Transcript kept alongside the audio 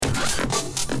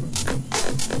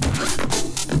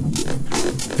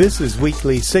This is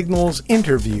Weekly Signals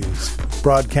Interviews,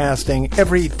 broadcasting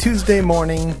every Tuesday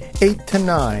morning, 8 to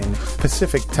 9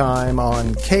 Pacific Time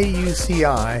on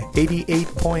KUCI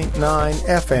 88.9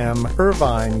 FM,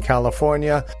 Irvine,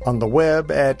 California, on the web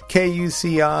at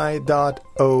kuci.org.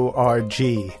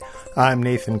 I'm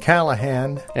Nathan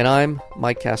Callahan. And I'm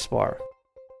Mike Kaspar.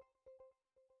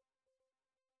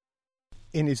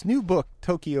 In his new book,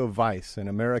 Tokyo Vice, an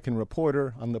American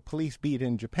reporter on the police beat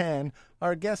in Japan,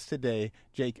 our guest today,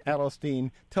 Jake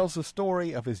Adelstein, tells the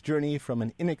story of his journey from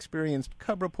an inexperienced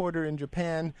cub reporter in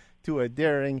Japan to a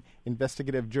daring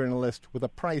investigative journalist with a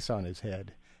price on his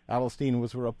head. Adelstein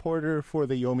was a reporter for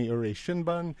the Yomiuri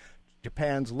Shimbun,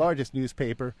 Japan's largest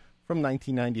newspaper, from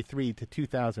 1993 to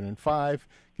 2005,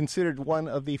 considered one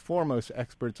of the foremost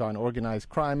experts on organized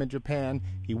crime in Japan.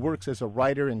 He works as a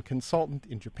writer and consultant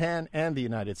in Japan and the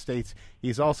United States.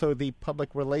 He's also the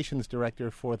public relations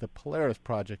director for the Polaris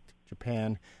Project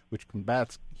Japan, which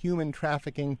combats human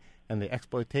trafficking and the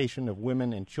exploitation of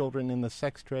women and children in the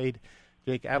sex trade.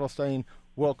 Jake Adelstein,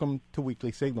 welcome to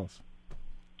Weekly Signals.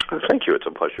 Thank you. It's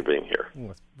a pleasure being here.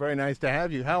 Well, it's very nice to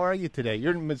have you. How are you today?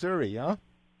 You're in Missouri, huh?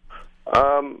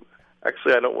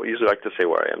 Actually, I don't usually like to say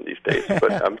where I am these days,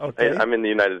 but I'm in the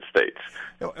United States.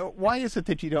 Why is it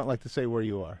that you don't like to say where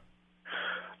you are?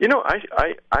 You know,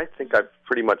 I think I've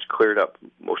pretty much cleared up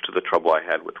most of the trouble I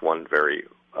had with one very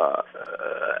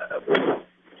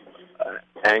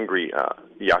angry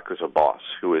Yakuza boss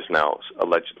who is now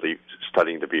allegedly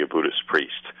studying to be a Buddhist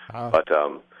priest. But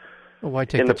why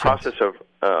take in the process of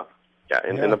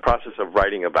in the process of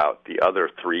writing about the other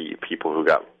three people who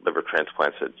got liver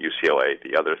transplants at UCLA,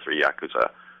 the other three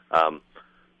Yakuza,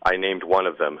 I named one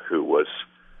of them who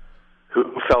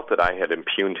felt that I had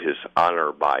impugned his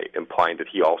honor by implying that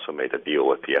he also made a deal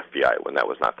with the FBI when that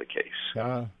was not the case.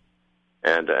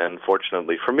 And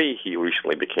unfortunately for me, he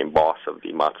recently became boss of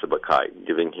the Matsubakai,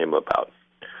 giving him about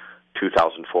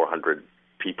 2,400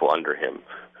 people under him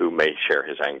who may share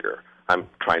his anger. I'm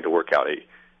trying to work out a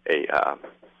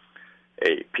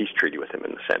peace treaty with him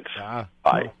in the sense.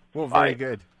 Very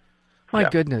good. My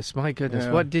goodness.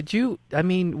 Yeah. What did you,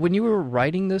 when you were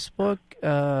writing this book,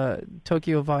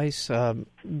 Tokyo Vice,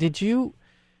 did you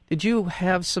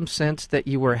have some sense that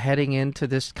you were heading into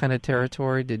this kind of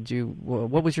territory?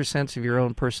 What was your sense of your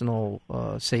own personal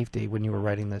safety when you were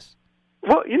writing this?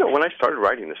 Well, when I started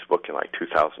writing this book in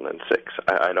 2006,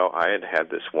 I know I had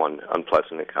this one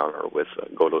unpleasant encounter with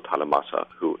Godo Tanamasa,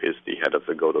 who is the head of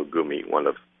the Godo Gumi, one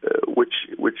of which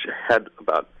had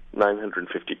about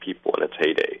 950 people in its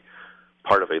heyday,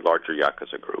 part of a larger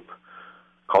Yakuza group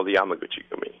called the Yamaguchi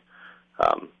Gumi,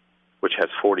 which has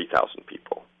 40,000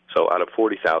 people. So out of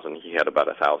 40,000, he had about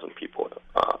 1,000 people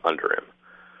under him.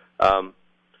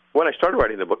 When I started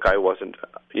writing the book, I wasn't,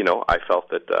 I felt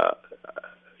that,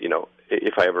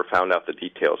 if I ever found out the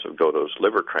details of Godo's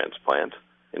liver transplant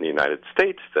in the United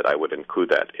States, that I would include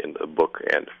that in the book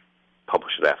and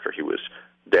publish it after he was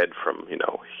dead from,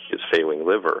 his failing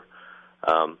liver.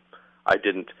 I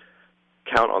didn't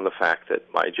count on the fact that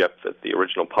that the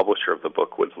original publisher of the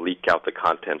book would leak out the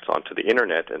contents onto the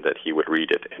internet and that he would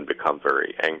read it and become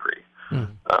very angry.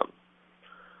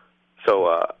 So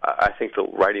I think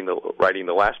writing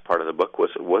the last part of the book was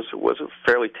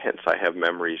fairly tense. I have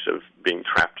memories of being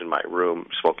trapped in my room,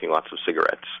 smoking lots of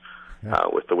cigarettes,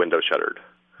 with the window shuttered.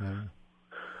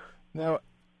 Now,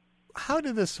 how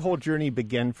did this whole journey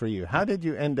begin for you? How did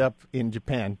you end up in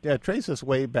Japan? Trace us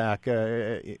way back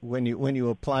when you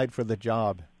applied for the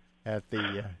job at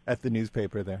the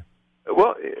newspaper there.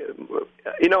 Well,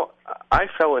 I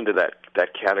fell into that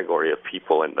category of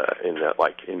people in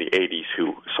the 80s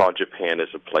who saw Japan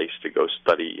as a place to go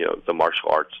study, the martial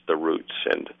arts, the roots,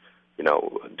 and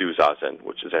do zazen,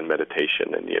 which is Zen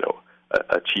meditation, and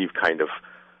achieve kind of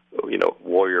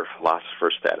warrior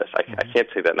philosopher status. I can't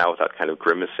say that now without kind of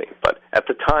grimacing, but at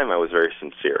the time I was very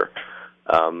sincere.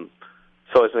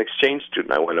 So as an exchange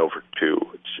student, I went over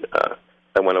to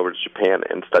Japan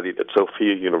and studied at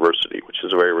Sophia University, which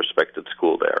is a very respected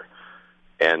school there.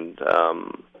 And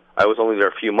I was only there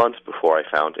a few months before I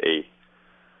found a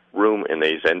room in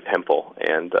a Zen temple,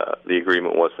 and the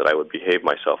agreement was that I would behave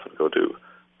myself and go do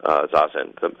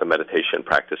zazen, the meditation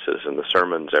practices, and the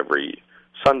sermons every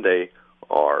Sunday,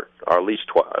 or at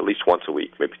least once a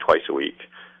week, maybe twice a week.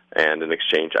 And in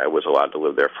exchange, I was allowed to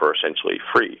live there for essentially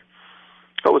free.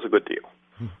 So it was a good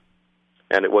deal,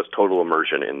 and it was total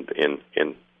immersion in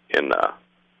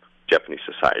Japanese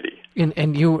society.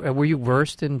 And were you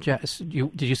versed in?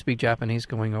 Did you speak Japanese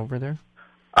going over there?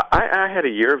 I had a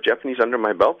year of Japanese under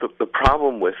my belt. The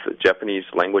problem with Japanese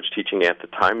language teaching at the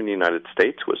time in the United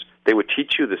States was they would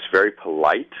teach you this very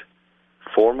polite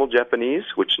formal Japanese,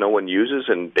 which no one uses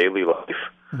in daily life.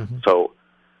 Mm-hmm. So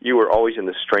you were always in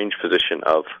this strange position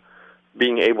of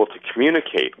being able to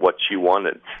communicate what you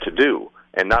wanted to do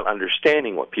and not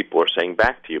understanding what people are saying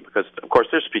back to you, because, of course,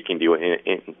 they're speaking to you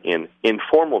in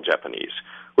informal Japanese,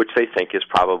 which they think is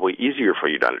probably easier for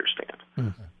you to understand.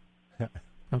 Mm-hmm.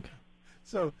 Okay.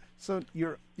 So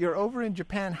you're over in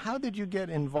Japan. How did you get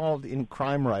involved in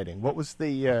crime writing? What was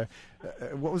the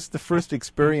first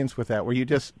experience with that? Were you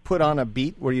just put on a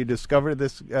beat where you discovered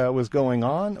this was going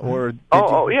on, or?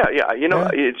 Yeah. You know,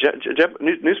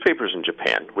 newspapers in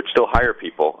Japan, which still hire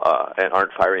people and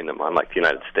aren't firing them, unlike the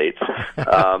United States.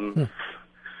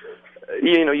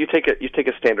 You know, you take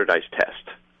a standardized test,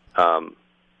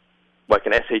 like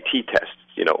an SAT test.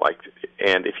 You know,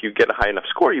 and if you get a high enough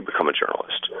score, you become a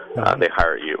journalist. They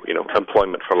hire you,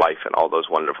 employment for life and all those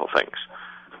wonderful things.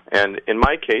 And in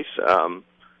my case,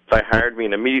 they hired me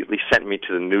and immediately sent me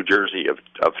to the New Jersey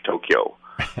of Tokyo,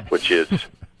 which is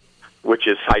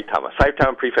Saitama.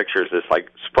 Saitama Prefecture is this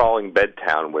sprawling bed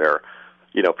town where,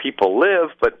 people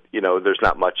live, but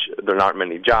there aren't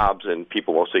many jobs, and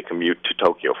people mostly commute to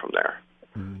Tokyo from there.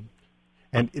 Mm-hmm.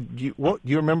 And do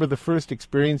you remember the first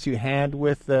experience you had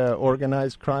with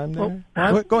organized crime there?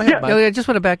 Well, go ahead, Mike. I just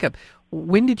want to back up.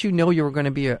 When did you know you were going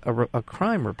to be a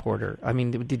crime reporter? I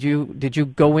mean, did you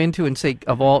go into and say,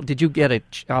 did you get an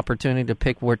opportunity to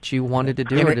pick what you wanted to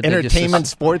do? Or did entertainment,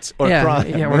 sports, or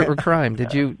crime? Yeah, or crime.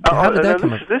 Did you? How did that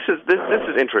come up? This is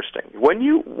interesting. When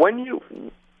you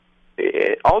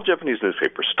all Japanese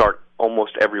newspapers start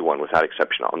almost everyone without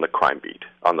exception on the crime beat,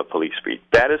 on the police beat.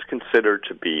 That is considered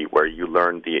to be where you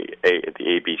learn the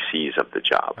ABCs of the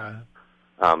job.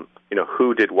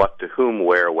 Who did what to whom,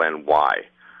 where, when, why.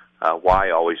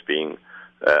 Why always being,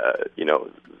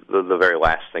 the very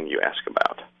last thing you ask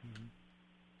about.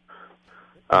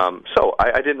 So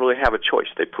I didn't really have a choice.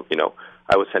 They put,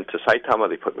 I was sent to Saitama.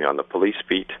 They put me on the police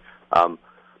beat.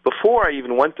 Before I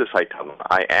even went to Saitama,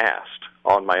 I asked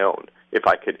on my own if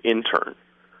I could intern,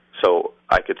 so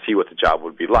I could see what the job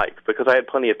would be like, because I had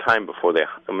plenty of time before they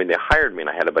hired me, and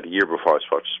I had about a year before I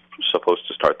was supposed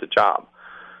to start the job.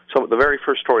 So the very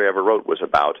first story I ever wrote was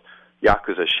about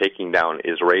Yakuza shaking down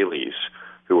Israelis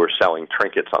who were selling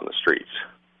trinkets on the streets.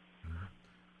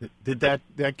 Did that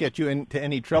get you into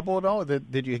any trouble at all?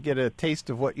 Did you get a taste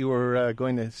of what you were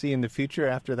going to see in the future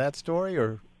after that story,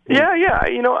 or? Yeah.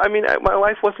 My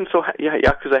life wasn't so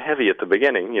Yakuza heavy at the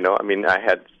beginning. I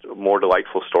had more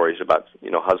delightful stories about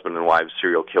husband and wives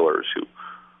serial killers who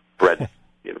bred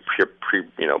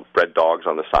bred dogs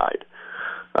on the side,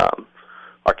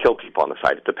 or killed people on the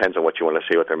side. It depends on what you want to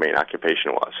say. What their main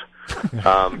occupation was.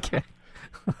 Okay.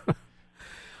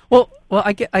 Well,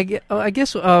 I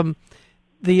guess the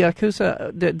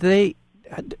Yakuza,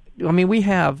 we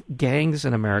have gangs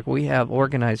in America. We have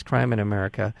organized crime in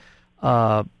America.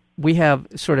 We have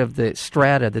sort of the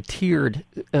strata, the tiered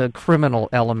criminal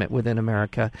element within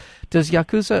America. Does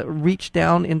Yakuza reach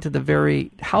down into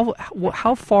the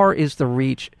how far is the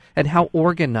reach, and how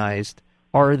organized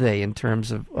are they in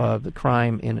terms of the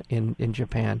crime in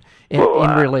Japan, in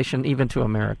relation even to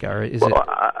America? Or is it?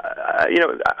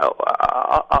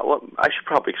 I should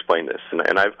probably explain this,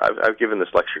 and I've given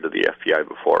this lecture to the FBI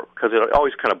before, because it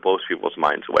always kind of blows people's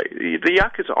minds away. The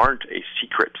Yakuza aren't a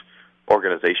secret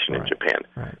organization in Japan.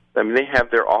 Right. I mean, they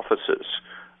have their offices,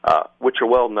 which are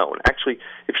well known. Actually,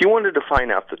 if you wanted to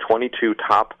find out the 22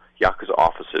 top Yakuza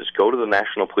offices, go to the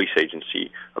National Police Agency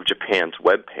of Japan's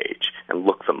webpage and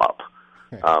look them up.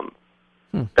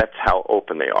 That's how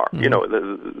open they are.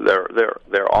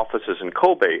 Mm-hmm. Their offices in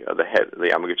Kobe, the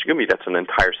Yamaguchi-gumi, that's an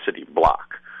entire city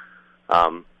block.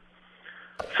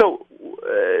 So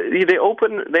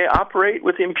they operate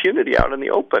with impunity out in the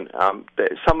open.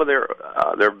 Some of their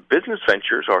business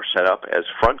ventures are set up as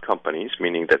front companies,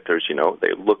 meaning that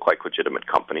they look like legitimate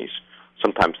companies.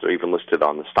 Sometimes they're even listed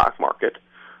on the stock market.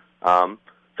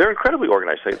 They're incredibly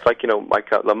organized. It's like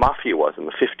the mafia was in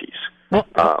the 50s. Well,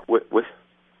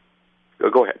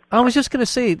 go ahead. I was just going to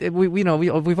say,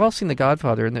 we've all seen The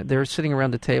Godfather, and they're sitting around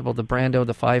the table, the Brando,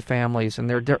 the five families, and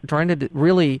they're trying to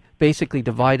really basically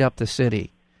divide up the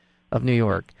city of New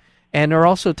York. And they're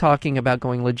also talking about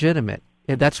going legitimate.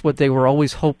 And that's what they were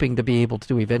always hoping to be able to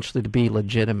do eventually, to be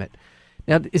legitimate.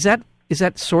 Now, is that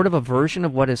sort of a version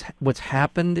of what's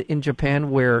happened in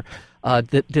Japan, where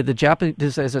did the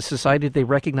Japanese, as a society, they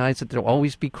recognize that there'll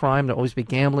always be crime, there'll always be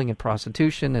gambling and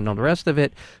prostitution and all the rest of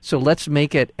it, so let's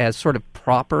make it as sort of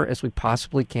proper as we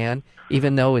possibly can,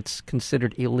 even though it's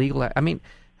considered illegal? I mean,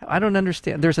 I don't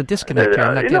understand. There's a disconnect here.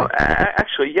 I'm not getting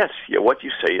actually, yes. What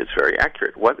you say is very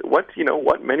accurate. What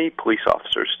many police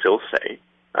officers still say.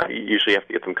 You usually have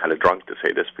to get them kind of drunk to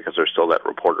say this, because there's still that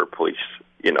reporter police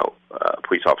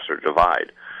police officer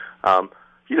divide.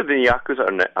 The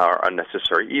Yakuza are a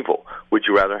necessary evil. Would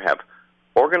you rather have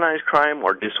organized crime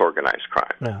or disorganized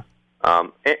crime? Yeah.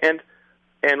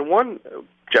 And one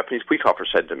Japanese police officer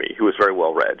said to me, who was very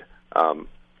well read,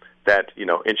 that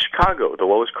in Chicago the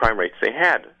lowest crime rates they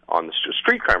had on the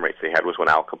street crime rates they had was when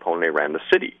Al Capone ran the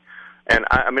city. And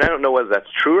I don't know whether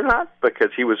that's true or not,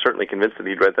 because he was certainly convinced that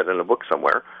he'd read that in a book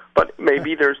somewhere. But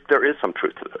maybe there is some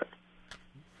truth to it.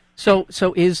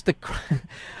 So is the,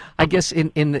 I guess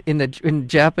in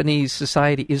Japanese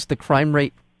society, is the crime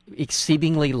rate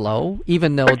exceedingly low?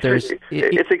 Even though it's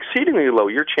exceedingly low.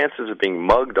 Your chances of being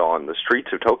mugged on the streets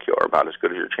of Tokyo are about as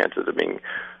good as your chances of being,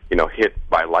 hit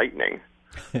by lightning.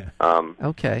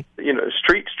 Okay.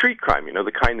 Street crime,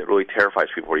 the kind that really terrifies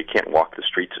people, where you can't walk the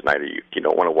streets at night, or you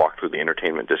don't want to walk through the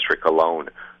entertainment district alone.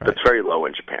 Right. That's very low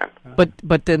in Japan.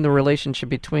 But then the relationship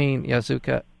between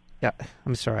Yakuza,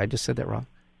 I just said that wrong.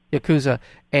 Yakuza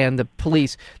and the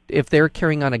police, if they're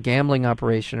carrying on a gambling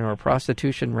operation or a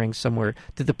prostitution ring somewhere,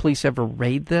 did the police ever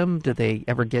raid them? Do they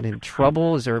ever get in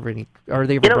trouble? Is there ever any? Are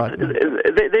they ever brought?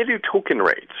 They do token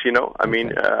raids.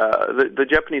 The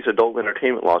Japanese adult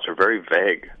entertainment laws are very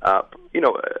vague.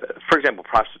 For example,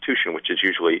 prostitution, which is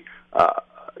usually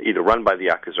either run by the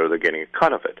Yakuza or they're getting a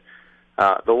cut of it.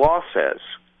 The law says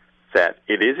that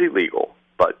it is illegal,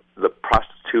 but the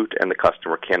prostitute and the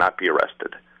customer cannot be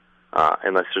arrested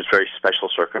unless there's very special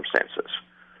circumstances.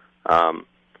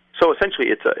 So essentially,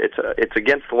 it's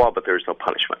against the law, but there is no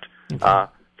punishment. Okay.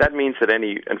 That means that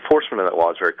any enforcement of that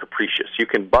law is very capricious. You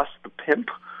can bust the pimp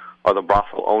or the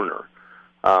brothel owner,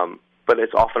 but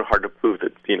it's often hard to prove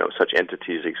that such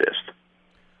entities exist.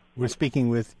 We're speaking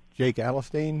with Jake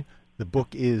Adelstein. The book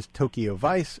is Tokyo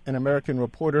Vice, an American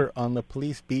reporter on the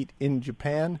police beat in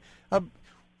Japan.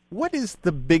 What is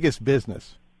the biggest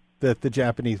business that the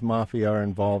Japanese mafia are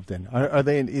involved in? Are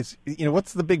they?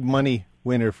 What's the big money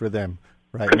winner for them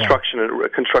right now?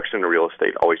 Construction and real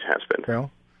estate always has been.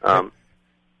 Well,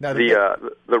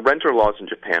 the renter laws in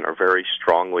Japan are very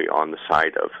strongly on the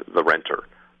side of the renter,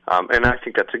 and I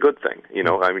think that's a good thing.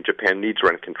 Japan needs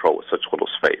rent control with such little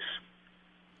space.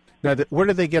 Now, where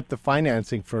do they get the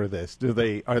financing for this?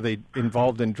 Are they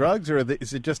involved in drugs, or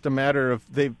is it just a matter of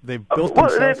they've built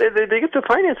themselves? They get the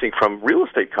financing from real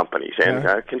estate companies and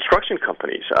construction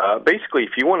companies. Basically,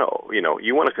 if you want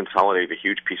to consolidate a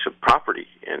huge piece of property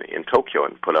in Tokyo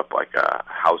and put up like a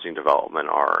housing development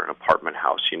or an apartment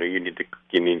house, you need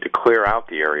to clear out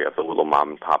the area of the little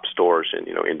mom and pop stores and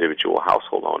individual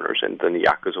household owners, and then the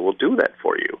Yakuza will do that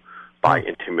for you by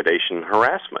intimidation and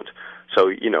harassment. So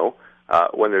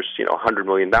when there's $100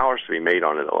 million to be made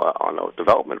on a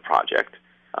development project,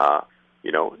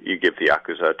 you give the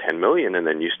Yakuza $10 million, and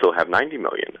then you still have $90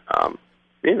 million.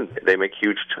 They make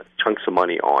huge chunks of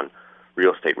money on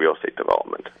real estate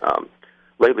development.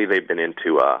 Lately, they've been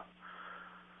into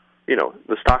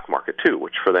the stock market too,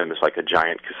 which for them is like a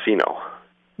giant casino.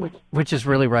 Which is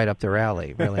really right up their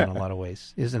alley, really, in a lot of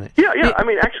ways, isn't it? Yeah.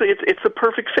 Actually, it's the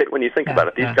perfect fit when you think about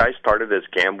it. These guys started as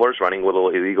gamblers running little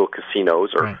illegal casinos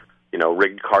or. Right.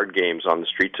 Rigged card games on the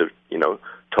streets of,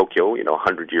 Tokyo,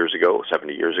 100 years ago,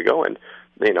 70 years ago, and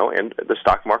the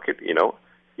stock market,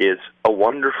 is a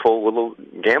wonderful little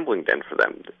gambling den for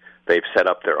them. They've set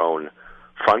up their own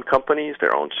fund companies,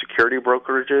 their own security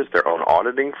brokerages, their own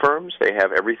auditing firms. They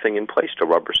have everything in place to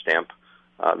rubber stamp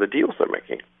the deals they're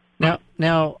making.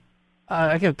 Now,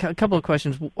 I have a couple of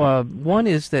questions. One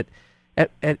is that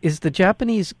is the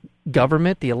Japanese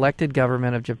government, the elected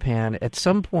government of Japan, at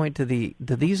some point do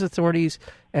these authorities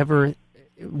ever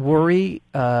worry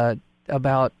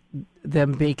about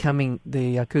them the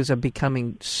Yakuza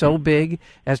becoming so big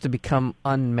as to become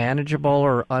unmanageable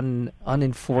or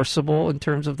unenforceable in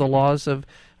terms of the laws of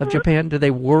Japan? Do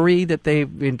they worry that they're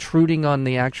intruding on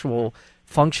the actual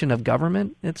function of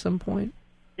government at some point?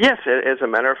 Yes, as a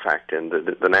matter of fact, and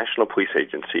the National Police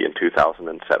Agency in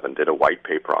 2007 did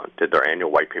their annual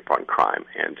white paper on crime,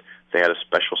 and they had a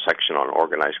special section on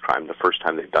organized crime. The first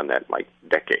time they've done that in like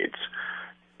decades.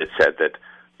 It said that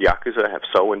Yakuza have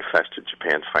so infested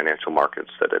Japan's financial markets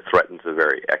that it threatens the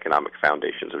very economic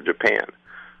foundations of Japan.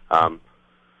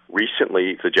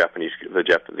 Recently,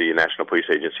 the National Police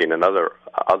Agency and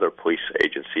other police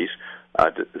agencies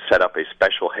set up a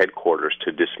special headquarters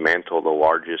to dismantle the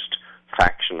largest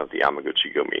faction of the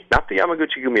Yamaguchi-gumi. Not the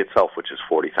Yamaguchi-gumi itself, which is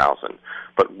 40,000,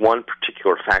 but one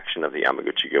particular faction of the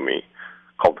Yamaguchi-gumi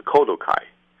called the Kodokai.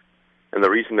 And the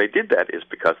reason they did that is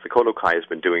because the Kodokai has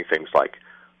been doing things like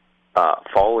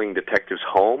following detectives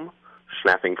home,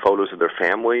 snapping photos of their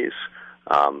families,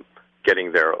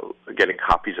 getting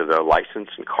copies of their license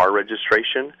and car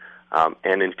registration,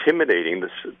 and intimidating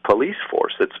this police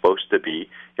force that's supposed to be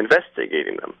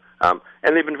investigating them.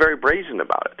 and they've been very brazen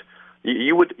about it.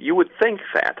 You would think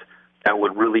that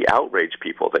would really outrage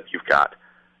people, that you've got,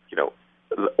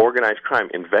 organized crime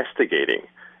investigating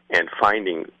and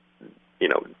finding,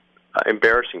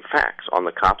 embarrassing facts on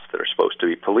the cops that are supposed to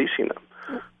be policing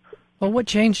them. Well, what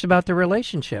changed about the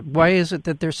relationship? Why is it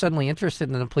that they're suddenly interested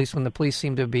in the police when the police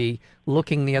seem to be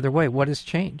looking the other way? What has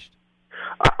changed?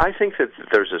 I think that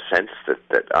there's a sense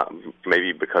that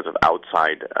maybe because of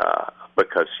outside,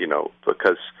 because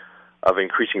of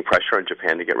increasing pressure in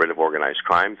Japan to get rid of organized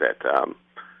crime,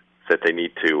 that they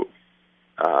need to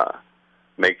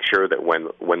make sure that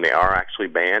when they are actually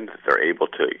banned, that they're able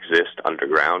to exist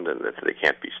underground and that they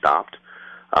can't be stopped.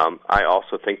 I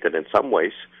also think that in some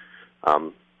ways,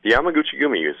 the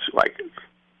Yamaguchi-gumi is like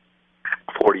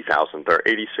 40,000. There are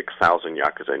 86,000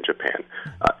 yakuza in Japan.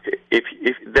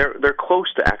 If they're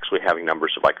close to actually having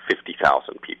numbers of like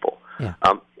 50,000 people. Yeah.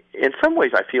 In some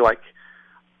ways, I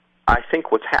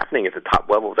think what's happening at the top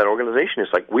level of that organization is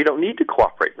like, we don't need to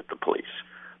cooperate with the police.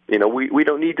 We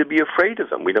don't need to be afraid of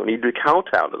them. We don't need to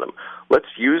kowtow to them. Let's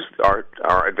use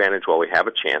our advantage while we have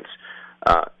a chance.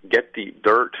 Get the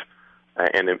dirt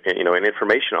and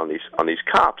information on these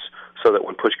cops, so that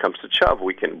when push comes to shove,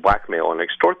 we can blackmail and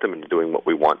extort them into doing what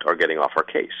we want or getting off our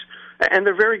case. And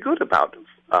they're very good about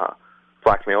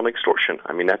blackmail and extortion.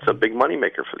 I mean, that's a big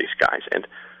moneymaker for these guys. And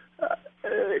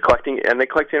they collect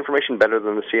the information better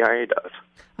than the CIA does.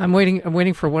 I'm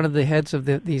waiting for one of the heads of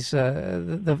these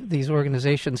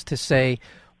organizations to say,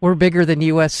 "We're bigger than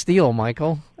U.S. Steel,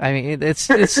 Michael." I mean,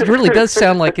 it really does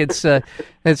sound like it's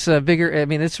bigger. I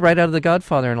mean, it's right out of The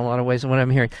Godfather in a lot of ways. What I'm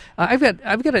hearing, I've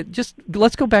got to just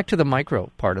let's go back to the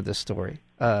micro part of this story.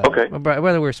 Okay.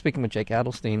 Whether we're speaking with Jake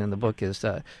Adelstein, and the book is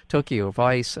Tokyo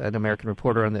Vice, an American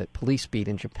reporter on the police beat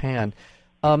in Japan.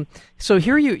 So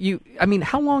here I mean,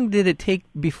 how long did it take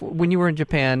before, when you were in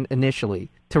Japan initially,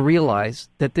 to realize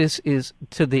that this is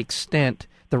to the extent,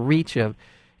 the reach of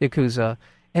Yakuza?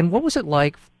 And what was it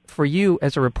like for you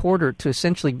as a reporter to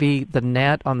essentially be the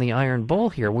gnat on the iron bull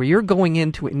here, where you're going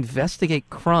in to investigate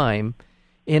crime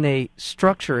in a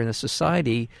structure, in a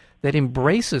society that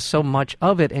embraces so much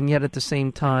of it, and yet at the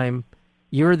same time,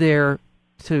 you're there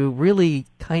to really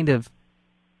kind of,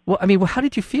 well, I mean, how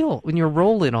did you feel in your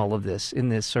role in all of this, in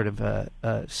this sort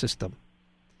of system?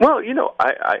 Well,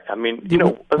 I mean,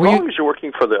 as long as you're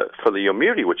working for the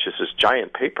Yomiuri, which is this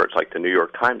giant paper, it's like the New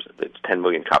York Times, it's 10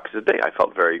 million copies a day. I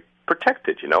felt very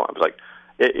protected. I was like,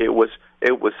 it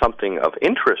was something of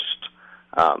interest,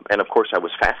 and of course, I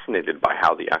was fascinated by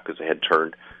how the Yakuza had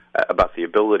turned, about the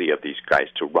ability of these guys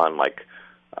to run like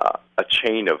a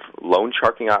chain of loan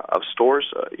sharking of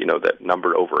stores, that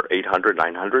numbered over 800,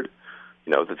 900.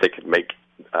 That they could make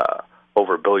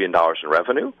over $1 billion in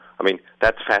revenue. I mean,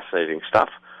 that's fascinating stuff.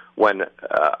 When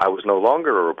I was no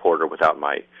longer a reporter without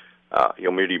my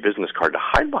Yomiuri business card to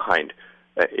hide behind,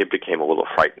 it became a little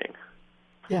frightening.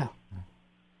 Yeah.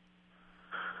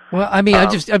 Well, I mean, I'm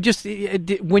just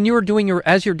when you're doing your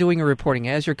reporting,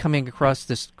 as you're coming across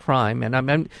this crime,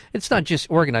 and it's not just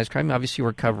organized crime. Obviously, you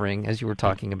were covering, as you were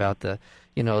talking about, the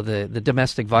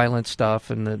domestic violence stuff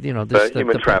and the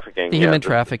human trafficking,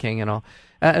 trafficking and all.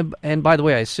 And by the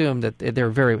way, I assume that they're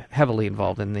very heavily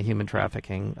involved in the human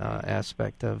trafficking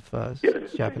aspect of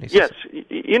Japanese. Yes,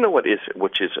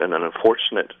 which is an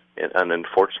unfortunate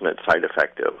side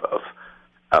effect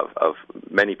of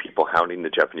many people hounding the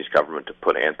Japanese government to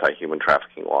put anti-human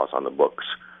trafficking laws on the books,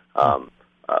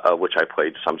 which I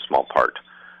played some small part.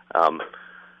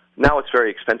 Now it's very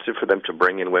expensive for them to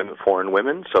bring in foreign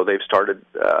women, so they've started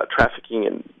trafficking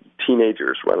in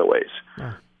teenagers, runaways.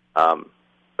 Yeah.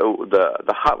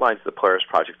 The hotlines the Polaris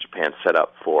Project Japan set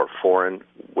up for foreign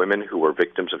women who were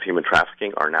victims of human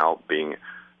trafficking are now being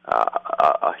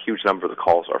a huge number of the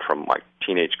calls are from like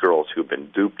teenage girls who've been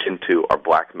duped into or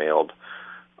blackmailed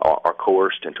or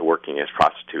coerced into working as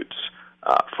prostitutes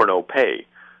for no pay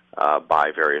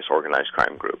by various organized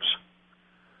crime groups.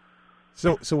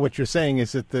 So what you're saying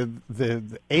is that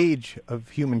the age of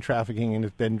human trafficking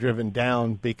has been driven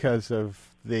down because of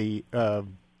the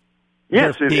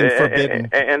yes, being forbidden,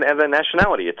 and the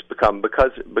nationality. It's become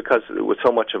because with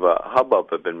so much of a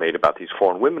hubbub had been made about these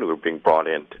foreign women who were being brought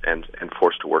in and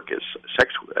forced to work as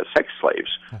sex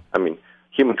slaves. I mean,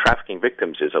 human trafficking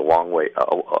victims is a long way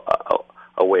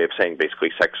a way of saying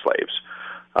basically sex slaves.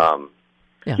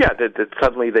 That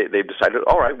suddenly they've decided,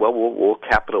 all right, well, we'll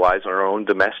capitalize on our own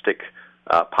domestic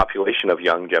population of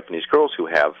young Japanese girls who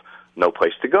have no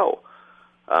place to go.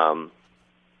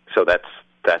 So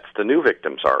that's the new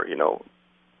victims are,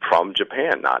 from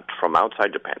Japan, not from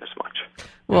outside Japan as much.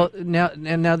 Well, now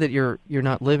that you're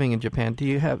not living in Japan,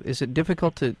 is it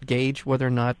difficult to gauge whether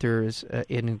or not there is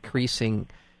an increasing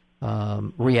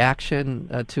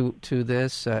reaction to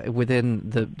this within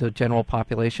the general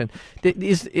population?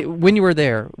 When you were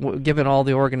there, given all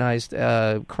the organized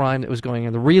crime that was going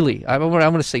on, I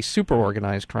want to say super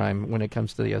organized crime when it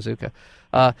comes to the Azuka,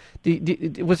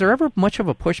 was there ever much of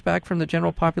a pushback from the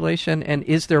general population? And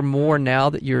is there more now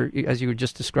that as you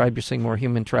just described, you're seeing more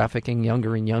human trafficking,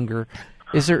 younger and younger?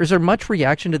 Is there much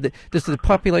reaction to does the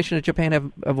population of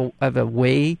Japan have a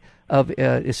way of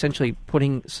essentially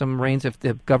putting some reins if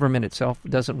the government itself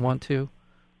doesn't want to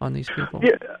on these people?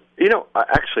 Yeah,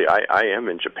 actually, I am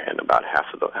in Japan about half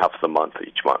of the month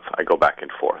each month. I go back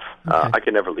and forth. Okay. I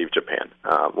can never leave Japan.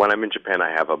 When I'm in Japan,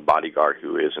 I have a bodyguard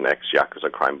who is an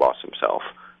ex-Yakuza crime boss himself.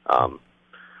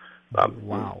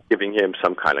 Wow. Giving him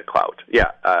some kind of clout.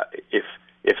 Yeah,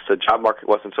 if the job market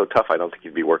wasn't so tough, I don't think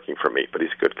he'd be working for me, but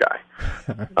he's a good guy.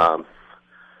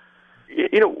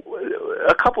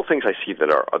 A couple things I see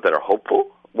that are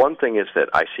hopeful. One thing is that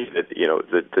I see that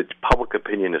the public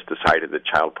opinion has decided that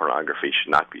child pornography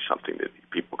should not be something that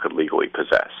people could legally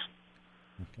possess.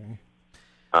 Okay.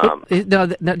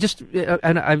 Now, just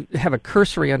and I have a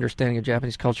cursory understanding of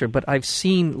Japanese culture, but I've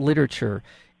seen literature,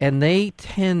 and they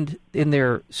tend in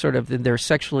their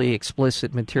sexually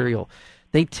explicit material,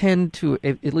 they tend to,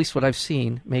 at least what I've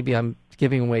seen, maybe I'm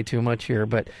giving away too much here,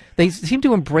 but they seem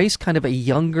to embrace kind of a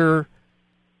younger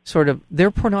sort of,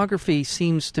 their pornography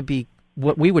seems to be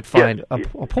what we would find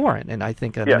abhorrent, and I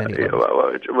think on many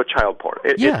levels. With child porn.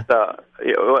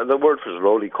 The word for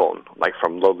rolikon, like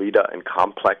from Lolita and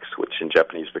Complex, which in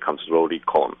Japanese becomes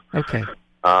rolikon. Okay.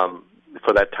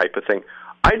 For that type of thing.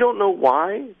 I don't know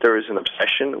why there is an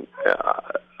obsession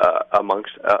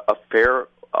amongst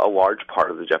a large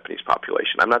part of the Japanese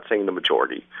population. I'm not saying the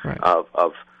majority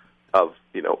of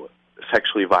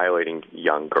sexually violating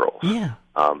young girls. Yeah.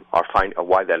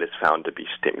 Why that is found to be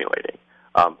stimulating.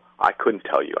 I couldn't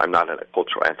tell you. I'm not a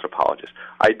cultural anthropologist.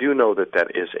 I do know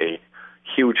that is a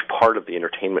huge part of the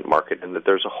entertainment market, and that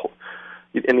there's a whole.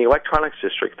 In the electronics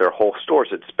district, there are whole stores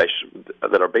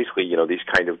that are basically these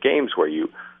kind of games where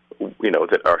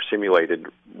that are simulated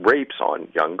rapes on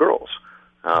young girls.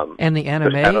 And the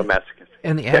anime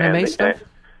stuff,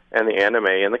 and the anime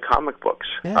and the comic books.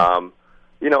 Yeah.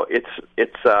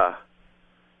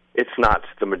 It's not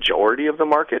the majority of the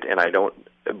market,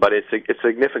 but it's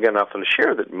significant enough in the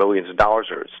share that millions of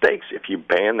dollars are at stake. If you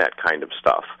ban that kind of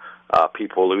stuff,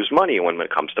 people lose money, and when it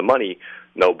comes to money,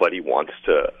 nobody wants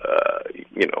to,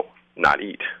 not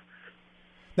eat.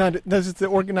 Now, does the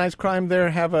organized crime there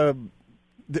have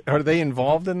are they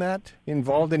involved in that?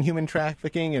 Involved in human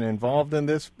trafficking and involved in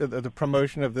this, the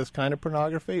promotion of this kind of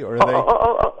pornography? Or are they?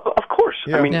 Of course.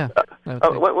 Yeah. I mean,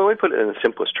 when we put it in the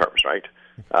simplest terms, right?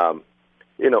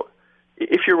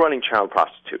 If you're running child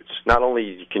prostitutes, not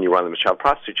only can you run them as child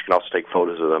prostitutes, you can also take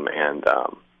photos of them and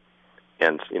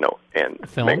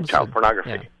make child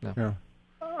pornography. Yeah.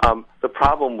 The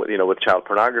problem with child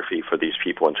pornography for these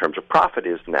people in terms of profit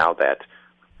is now that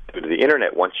due to the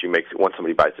internet, once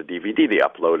somebody buys a DVD, they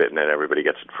upload it and then everybody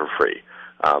gets it for free.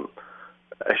 So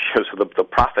the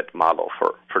profit model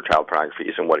for child pornography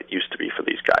isn't what it used to be for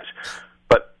these guys.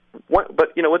 But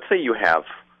let's say you have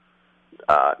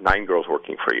 9 girls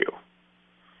working for you,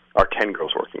 or 10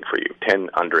 girls working for you, 10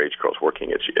 underage girls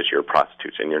working as your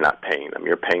prostitutes, and you're not paying them.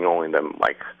 You're paying only them,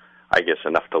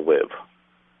 enough to live,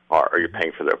 or you're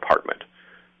paying for their apartment.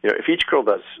 If each girl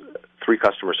does 3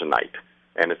 customers a night,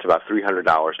 and it's about $300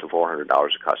 to $400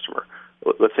 a customer,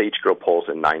 let's say each girl pulls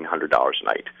in $900 a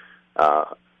night.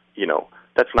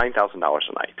 That's $9,000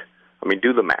 a night. I mean,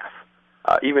 do the math.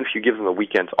 Even if you give them the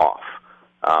weekends off,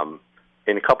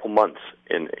 in a couple months,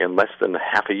 in less than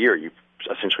half a year, you've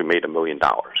essentially made $1 million.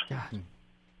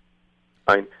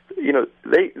 I mean,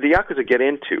 the Yakuza get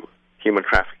into human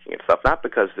trafficking and stuff not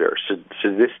because they're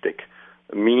sadistic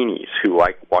meanies who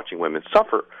like watching women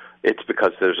suffer. It's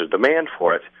because there's a demand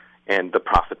for it, and the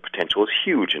profit potential is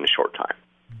huge in a short time.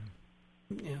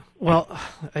 Yeah. Well,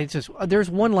 there's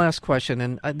one last question,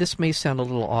 and this may sound a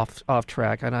little off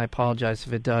track, and I apologize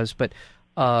if it does. But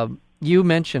you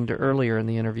mentioned earlier in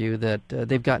the interview that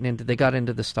they got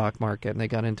into the stock market, and they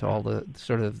got into all the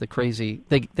sort of the crazy.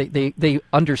 They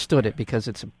understood it because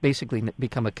it's basically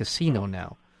become a casino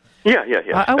now. Yeah.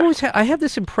 I have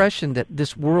this impression that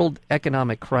this world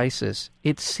economic crisis,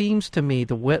 it seems to me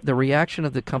the reaction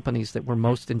of the companies that were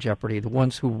most in jeopardy, the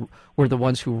ones who were the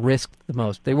ones who risked the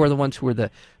most, they were the ones who were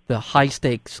the high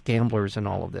stakes gamblers in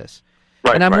all of this.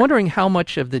 Right, and I'm wondering how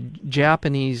much of the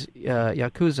Japanese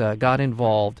Yakuza got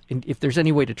involved, if there's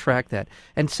any way to track that.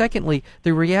 And secondly,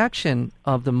 the reaction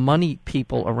of the money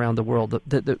people around the world,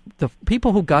 the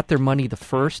people who got their money the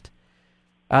first.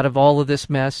 out of all of this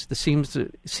mess, seems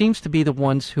to be the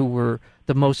ones who were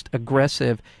the most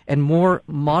aggressive and more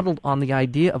modeled on the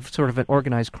idea of sort of an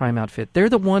organized crime outfit. They're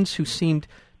the ones who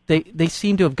they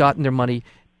seem to have gotten their money,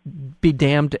 be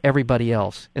damned to everybody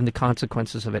else and the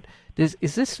consequences of it. Does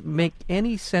this make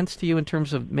any sense to you in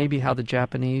terms of maybe how the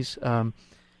Japanese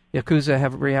Yakuza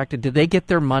have reacted? Did they get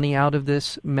their money out of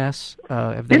this mess?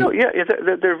 They're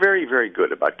very, very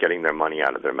good about getting their money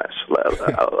out of their mess.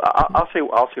 I'll say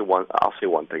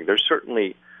one thing. There's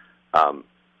certainly some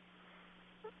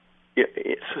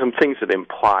things that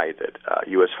imply that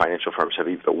U.S. financial firms have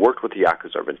either worked with the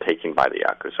Yakuza or been taken by the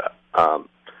Yakuza.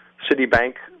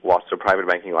 Citibank lost their private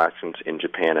banking license in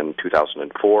Japan in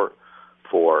 2004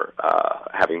 for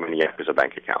having many Yakuza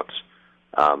bank accounts.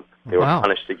 They were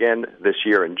punished again this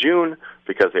year in June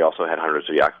because they also had hundreds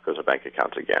of Yakuza bank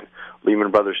accounts again.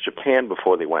 Lehman Brothers Japan,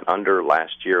 before they went under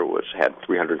last year, had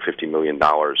 $350 million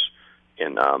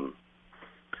in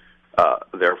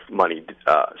their money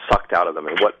sucked out of them,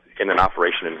 in an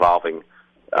operation involving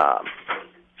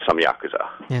some Yakuza.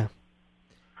 Yeah.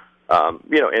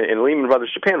 In Lehman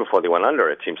Brothers Japan, before they went under,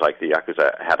 it seems like the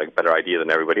Yakuza had a better idea than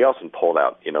everybody else and pulled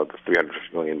out, the $350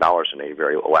 million in a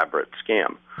very elaborate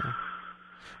scam. Yeah.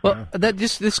 Well,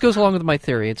 this goes along with my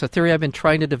theory. It's a theory I've been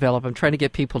trying to develop. I'm trying to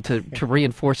get people to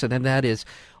reinforce it, and that is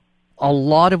a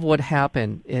lot of what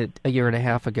happened a year and a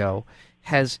half ago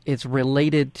it's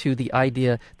related to the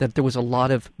idea that there was a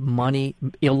lot of money,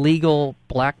 illegal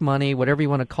black money, whatever you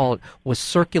want to call it, was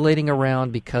circulating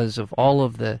around because of all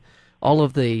of the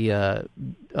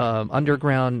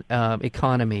underground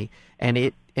economy, and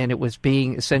it was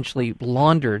being essentially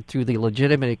laundered through the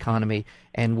legitimate economy,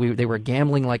 and they were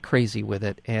gambling like crazy with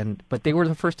it, but they were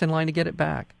the first in line to get it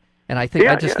back. And I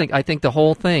think I think the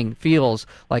whole thing feels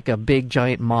like a big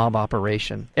giant mob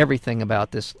operation. Everything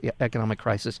about this economic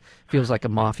crisis feels like a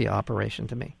mafia operation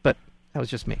to me. But that was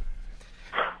just me.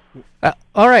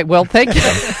 All right. Well, thank you.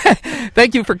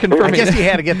 Thank you for confirming. I guess you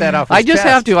had to get that off. I just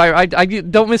have to. I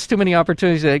don't miss too many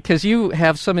opportunities because you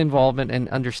have some involvement and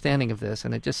understanding of this,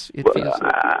 and it feels.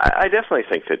 I definitely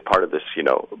think that part of this,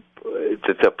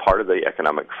 that the part of the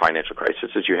economic financial crisis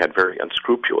is you had very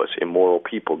unscrupulous, immoral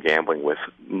people gambling with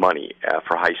money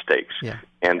for high stakes,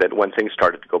 and that when things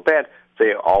started to go bad,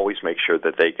 they always make sure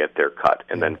that they get their cut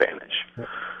and then vanish.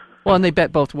 Well, and they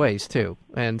bet both ways too,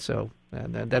 and so.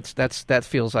 And that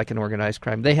feels like an organized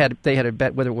crime. They had a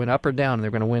bet whether it went up or down, and they're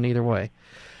going to win either way.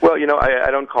 Well, I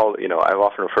don't call I've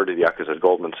often referred to the Yakuza as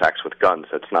Goldman Sachs with guns.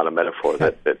 That's not a metaphor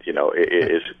that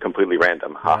is completely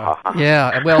random. Ha ha ha.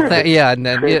 Yeah. Well,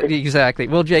 exactly.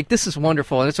 Well, Jake, this is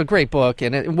wonderful, and it's a great book,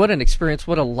 and what an experience,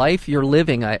 what a life you're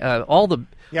living. All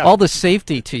the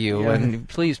safety to you, and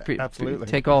please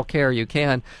take all care you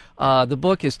can. The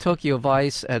book is Tokyo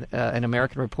Vice, an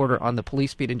American reporter on the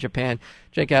police beat in Japan.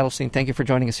 Jake Adelstein, thank you for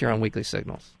joining us here on Weekly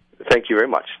Signals. Thank you very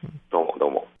much.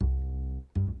 Domo.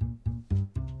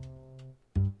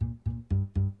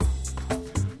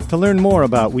 To learn more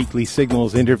about Weekly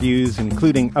Signals interviews,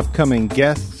 including upcoming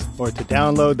guests, or to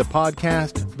download the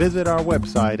podcast, visit our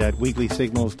website at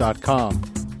weeklysignals.com.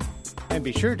 And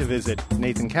be sure to visit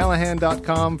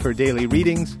nathancallahan.com for daily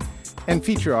readings and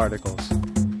feature articles.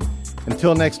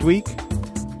 Until next week,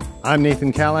 I'm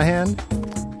Nathan Callahan.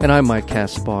 And I'm Mike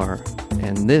Kaspar.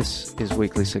 And this is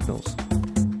Weekly Signals.